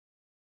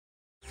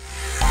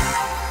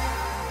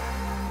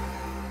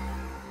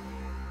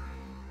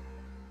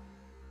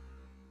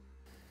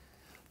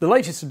The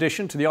latest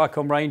addition to the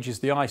Icom range is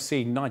the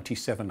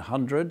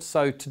IC-9700.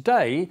 So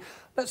today,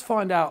 let's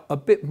find out a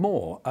bit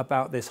more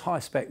about this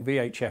high-spec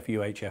VHF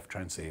UHF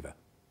transceiver.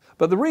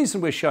 But the reason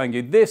we're showing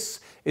you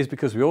this is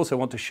because we also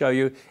want to show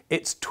you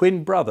its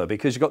twin brother,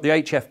 because you've got the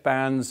HF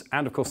bands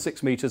and of course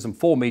 6 meters and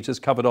 4 meters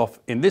covered off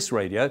in this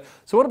radio.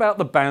 So what about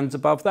the bands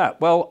above that?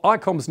 Well,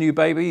 Icom's new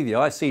baby, the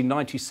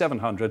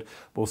IC-9700,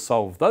 will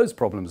solve those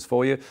problems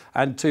for you.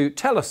 And to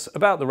tell us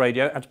about the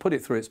radio and to put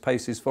it through its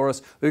paces for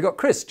us, we've got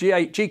Chris,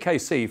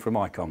 GKC from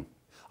Icom.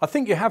 I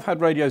think you have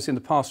had radios in the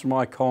past from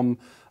Icom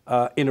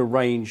in a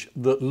range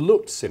that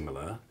looked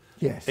similar.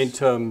 Yes. In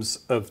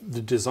terms of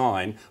the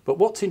design, but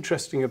what's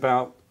interesting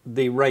about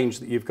the range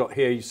that you've got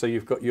here, so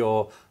you've got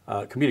your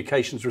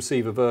communications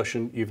receiver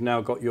version, you've now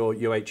got your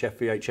UHF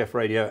VHF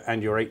radio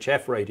and your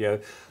HF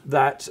radio,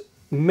 that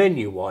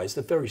menu-wise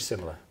they're very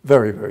similar.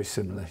 Very, very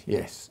similar,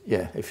 yes.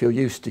 Yeah, if you're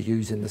used to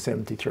using the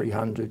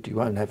 7300, you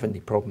won't have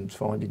any problems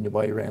finding your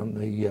way around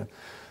the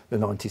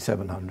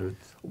 9700.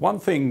 One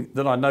thing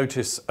that I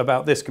notice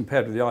about this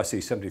compared with the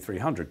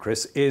IC-7300,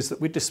 Chris, is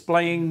that we're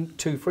displaying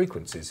two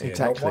frequencies here.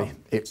 Exactly.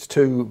 It's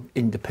two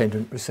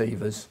independent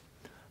receivers,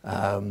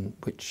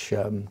 which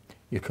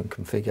you can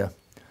configure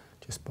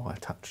just by a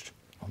touch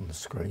on the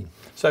screen.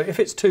 So if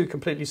it's two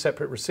completely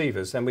separate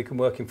receivers, then we can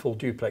work in full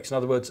duplex. In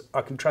other words,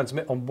 I can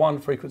transmit on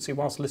one frequency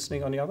whilst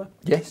listening on the other?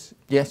 Yes,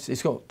 yes.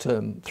 It's got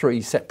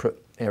 3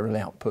 separate aerial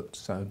outputs,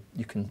 so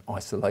you can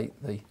isolate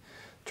the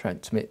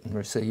transmit and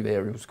receive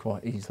aerials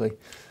quite easily,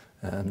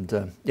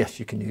 and yes,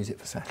 you can use it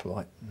for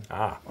satellite.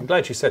 I'm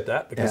glad you said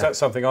that, because that's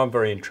something I'm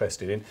very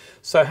interested in.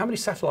 So how many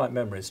satellite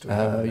memories do we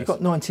have? You've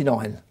got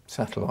 99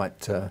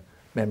 satellite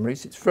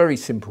memories. It's very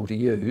simple to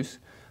use.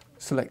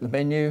 Select the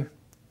menu,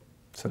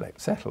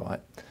 select satellite.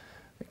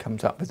 It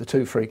comes up with the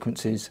 2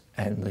 frequencies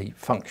and the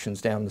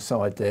functions down the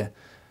side there.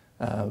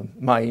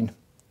 Main,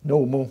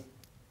 normal.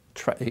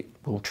 It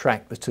will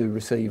track the 2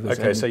 receivers.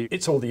 Okay, so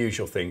it's all the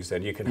usual things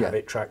then. You can have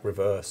it track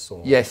reverse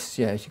or... Yes,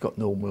 yes, you've got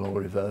normal or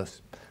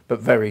reverse, but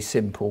very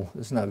simple.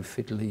 There's no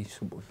fiddly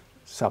sort of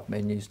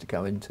sub-menus to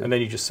go into. And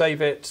then you just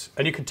save it,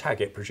 and you can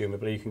tag it,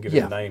 presumably. You can give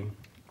it a name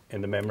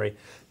in the memory.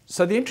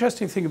 So the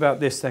interesting thing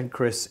about this then,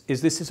 Chris,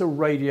 is this is a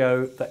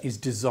radio that is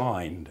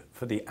designed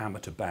for the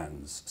amateur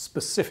bands,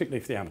 specifically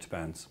for the amateur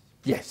bands.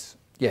 Yes,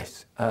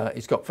 yes.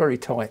 It's got very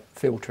tight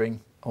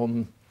filtering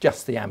on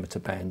just the amateur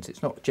bands.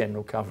 It's not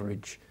general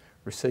coverage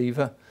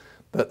receiver,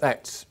 but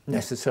that's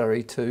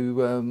necessary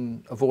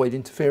to avoid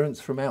interference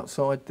from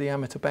outside the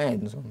amateur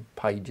bands on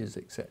pages,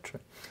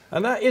 etc.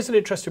 And that is an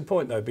interesting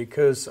point though,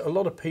 because a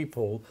lot of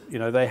people, you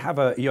know, they have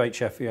a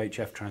UHF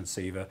VHF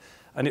transceiver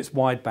and it's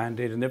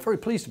widebanded and they're very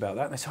pleased about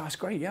that. And they say, oh, it's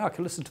great, yeah, I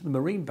can listen to the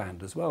marine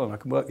band as well and I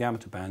can work the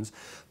amateur bands.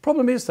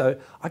 Problem is though,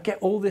 I get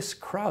all this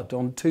crud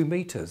on 2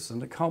 meters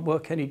and I can't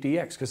work any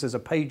DX because there's a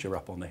pager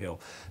up on the hill.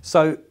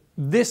 So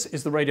this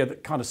is the radio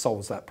that kind of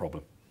solves that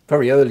problem.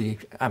 Very early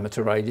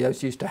amateur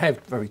radios used to have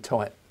very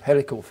tight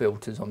helical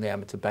filters on the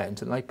amateur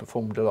bands, and they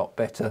performed a lot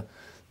better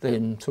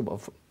than sort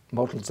of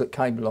models that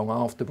came along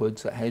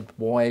afterwards that had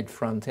wide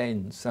front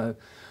ends. So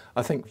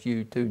I think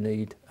you do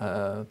need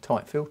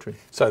tight filtering.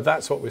 So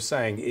that's what we're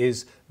saying,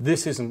 is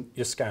this isn't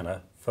your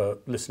scanner for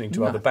listening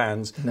to other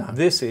bands. No.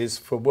 This is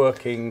for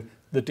working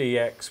the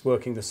DX,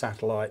 working the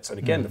satellites, and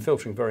again the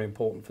filtering very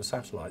important for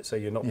satellites, so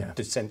you're not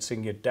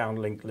desensing your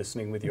downlink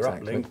listening with your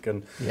uplink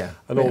and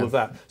all of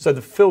that. So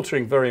the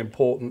filtering very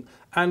important,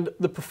 and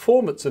the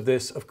performance of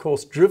this of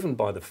course driven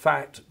by the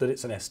fact that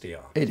it's an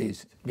SDR. It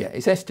is, yeah,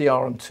 it's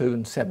SDR on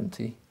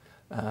 270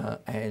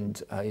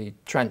 and a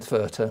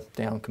transverter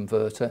down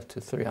converter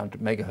to 300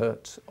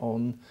 megahertz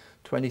on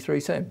 23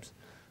 SEMS.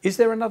 Is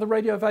there another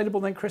radio available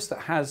then, Chris,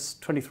 that has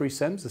 23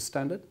 SEMS as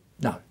standard?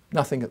 No,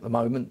 nothing at the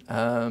moment.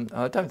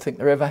 I don't think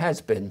there ever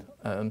has been.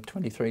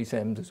 23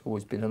 SEMS has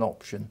always been an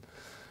option,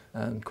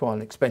 and quite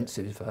an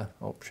expensive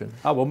option.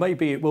 Oh, well,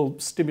 maybe it will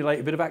stimulate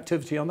a bit of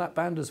activity on that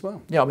band as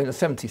well. Yeah, I mean, the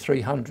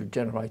 7300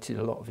 generated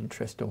a lot of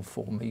interest on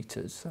 4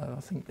 meters, so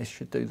I think this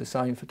should do the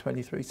same for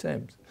 23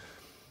 SEMS.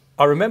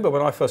 I remember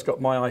when I first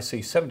got my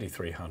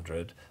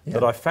IC-7300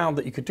 that I found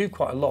that you could do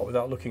quite a lot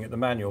without looking at the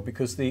manual,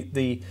 because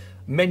the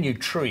menu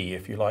tree,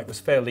 if you like, was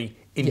fairly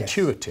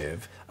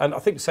intuitive, and I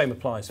think the same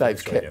applies for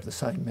this radio. They've kept the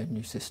same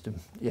menu system,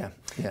 yeah.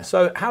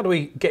 So how do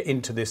we get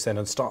into this then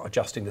and start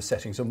adjusting the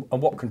settings, and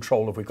what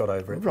control have we got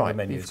over it from the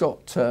menus? You've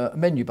got a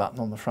menu button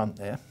on the front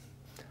there,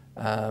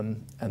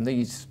 and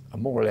these are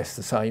more or less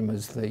the same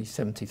as the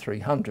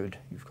 7300.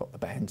 You've got the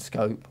band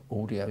scope,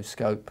 audio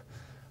scope,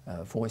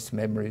 voice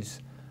memories,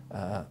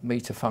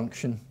 meter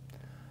function.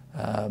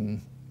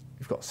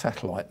 You've got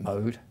satellite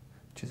mode,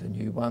 which is a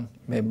new one,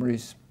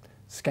 memories,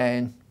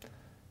 scan,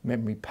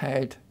 memory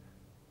pad,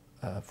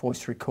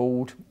 voice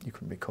record. You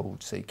can record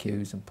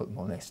CQs and put them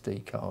on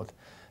SD card.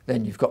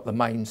 Then you've got the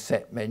main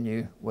set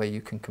menu where you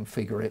can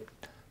configure it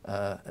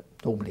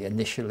normally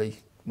initially,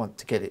 want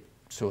to get it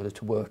sort of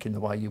to work in the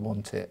way you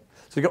want it.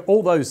 So you've got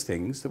all those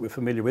things that we're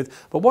familiar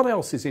with, but what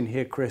else is in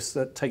here, Chris,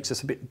 that takes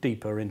us a bit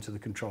deeper into the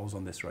controls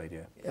on this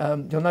radio?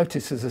 You'll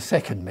notice there's a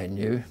second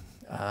menu,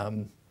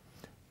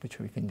 which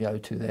we can go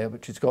to there,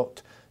 which has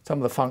got some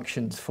of the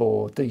functions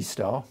for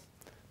D-Star,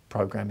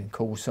 programming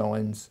call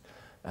signs,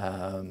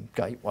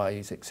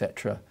 gateways,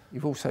 etc.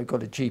 You've also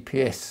got a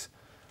GPS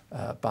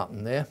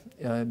button there.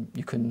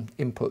 You can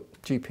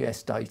input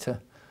GPS data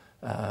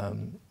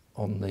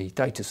on the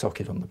data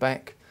socket on the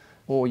back,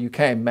 or you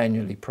can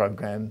manually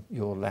program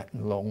your lat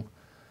and long,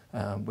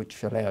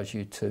 which allows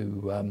you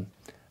to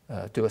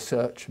do a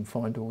search and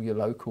find all your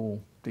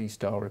local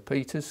D-Star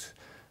repeaters,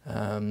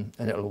 and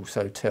it'll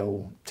also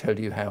tell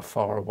you how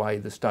far away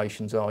the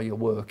stations are you're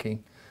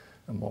working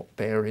and what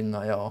bearing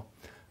they are.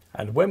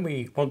 And when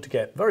we want to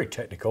get very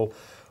technical,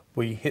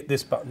 we hit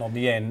this button on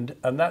the end,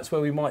 and that's where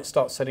we might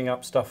start setting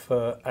up stuff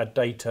for add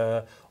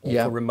data or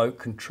for remote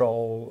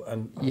control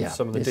and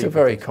some of the it's a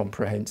very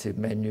comprehensive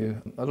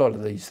menu. A lot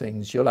of these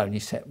things you'll only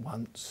set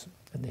once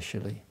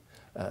initially.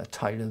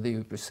 Tailor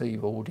the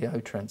receive audio,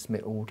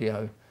 transmit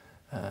audio,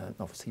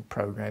 obviously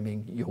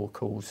programming your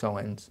call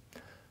signs,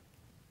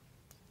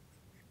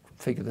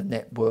 configure the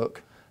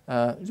network.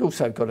 It's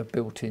also got a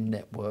built-in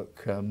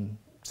network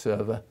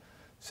server,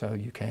 so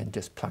you can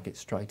just plug it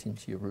straight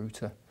into your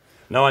router.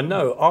 Now I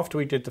know after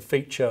we did the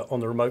feature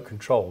on the remote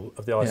control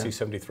of the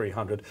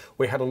IC-9700,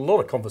 we had a lot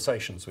of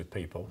conversations with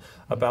people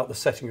about the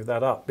setting of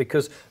that up,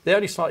 because the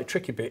only slightly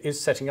tricky bit is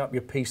setting up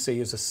your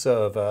PC as a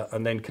server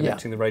and then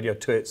connecting the radio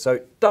to it, so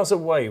it does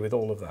away with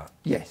all of that.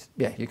 Yes,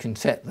 yeah, you can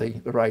set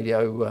the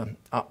radio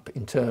up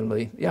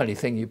internally. The only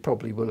thing you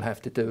probably will have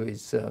to do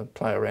is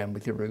play around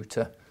with your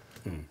router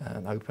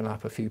and open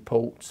up a few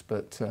ports,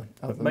 but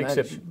it makes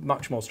it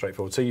much more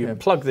straightforward. So you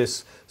plug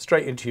this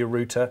straight into your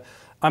router.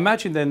 I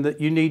imagine then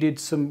that you needed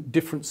some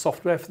different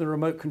software for the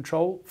remote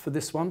control for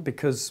this one,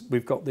 because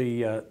we've got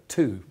the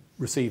two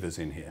receivers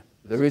in here.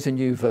 There is a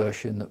new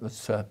version that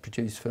was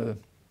produced for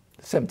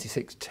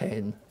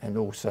 7610 and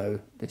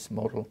also this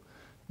model,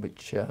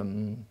 which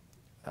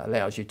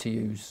allows you to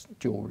use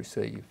dual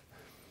receive.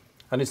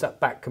 And is that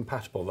back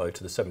compatible though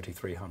to the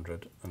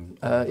 7300?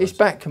 It's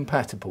back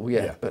compatible,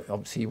 yeah, but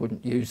obviously you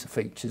wouldn't use the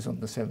features on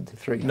the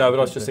 7300. No, but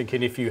I was just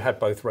thinking if you had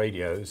both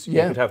radios, you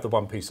could have the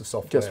one piece of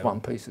software. Just one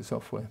piece of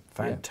software.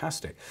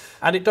 Fantastic.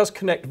 And it does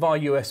connect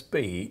via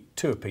USB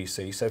to a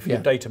PC, so for your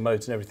data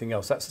modes and everything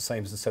else, that's the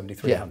same as the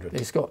 7300. Yeah,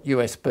 it's got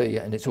USB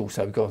and it's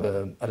also got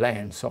a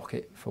LAN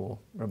socket for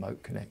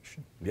remote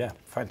connection. Yeah,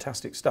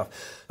 fantastic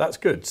stuff. That's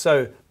good.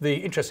 So the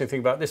interesting thing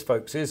about this,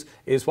 folks, is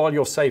while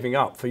you're saving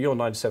up for your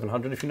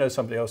 9700, if you know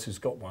somebody else who's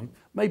got one,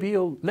 maybe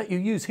he'll let you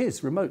use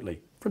his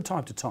remotely from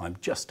time to time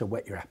just to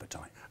whet your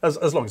appetite,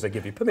 as long as they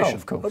give you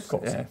permission. Oh, of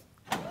course. Yeah.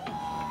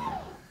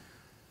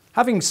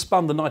 Having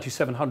spun the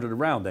 9700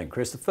 around then,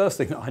 Chris, the first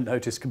thing that I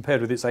noticed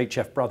compared with its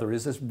HF brother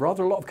is there's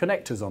rather a lot of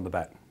connectors on the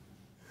back.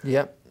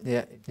 Yeah.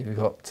 You've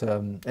got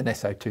an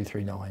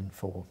SO239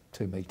 for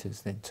 2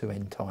 meters, then two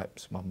N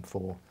types, one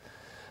for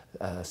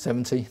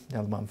 70, the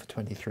other one for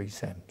 23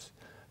 SEMS.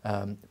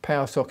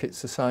 Power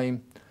socket's the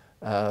same.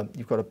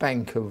 You've got a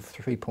bank of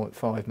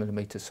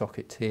 3.5mm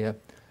sockets here.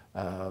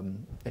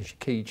 There's your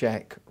key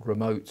jack,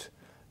 remote,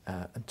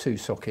 and two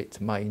sockets,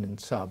 main and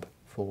sub,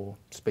 for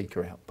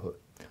speaker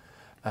output.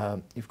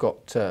 You've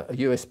got a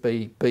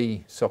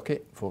USB-B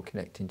socket for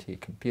connecting to your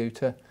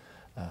computer,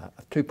 a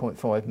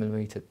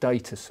 2.5mm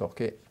data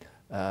socket,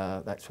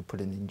 that's for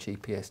putting in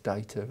GPS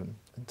data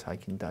and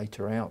taking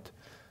data out.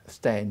 A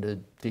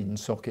standard DIN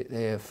socket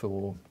there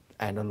for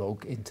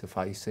analog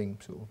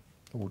interfacing, sort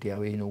of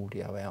audio in,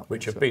 audio out.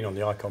 Which have been on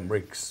the Icom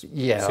rigs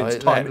since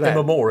time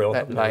immemorial.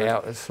 That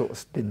layout has sort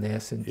of been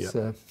there since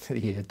the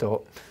year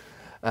dot.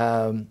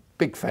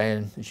 Big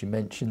fan, as you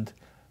mentioned.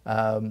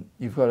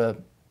 You've got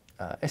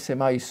a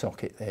SMA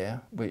socket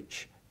there,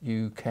 which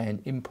you can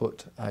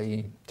input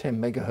a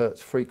 10 MHz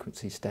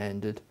frequency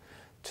standard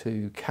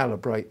to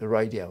calibrate the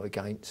radio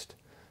against.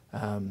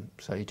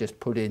 So you just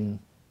put in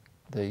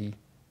the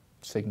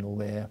signal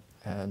there,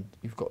 and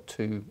you've got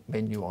two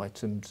menu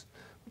items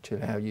which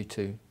allow you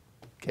to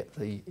get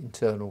the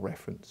internal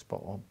reference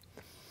spot on.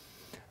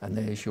 And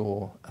there's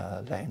your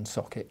LAN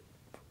socket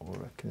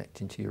for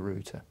connecting to your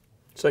router.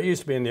 So it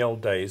used to be in the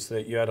old days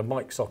that you had a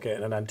mic socket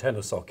and an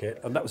antenna socket,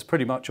 and that was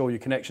pretty much all your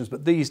connections,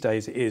 but these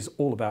days it is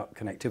all about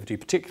connectivity,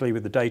 particularly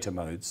with the data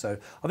modes. So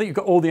I think you've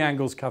got all the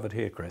angles covered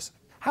here, Chris.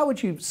 How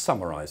would you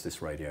summarise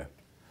this radio?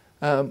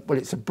 Well,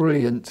 it's a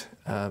brilliant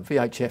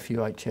VHF,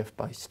 UHF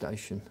base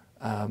station.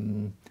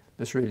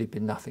 There's really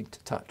been nothing to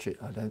touch it,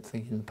 I don't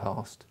think, in the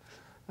past.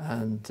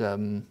 And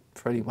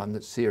for anyone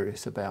that's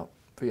serious about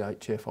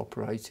VHF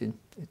operating,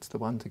 it's the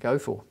one to go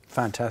for.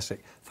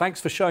 Fantastic.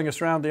 Thanks for showing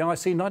us around the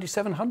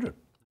IC-9700.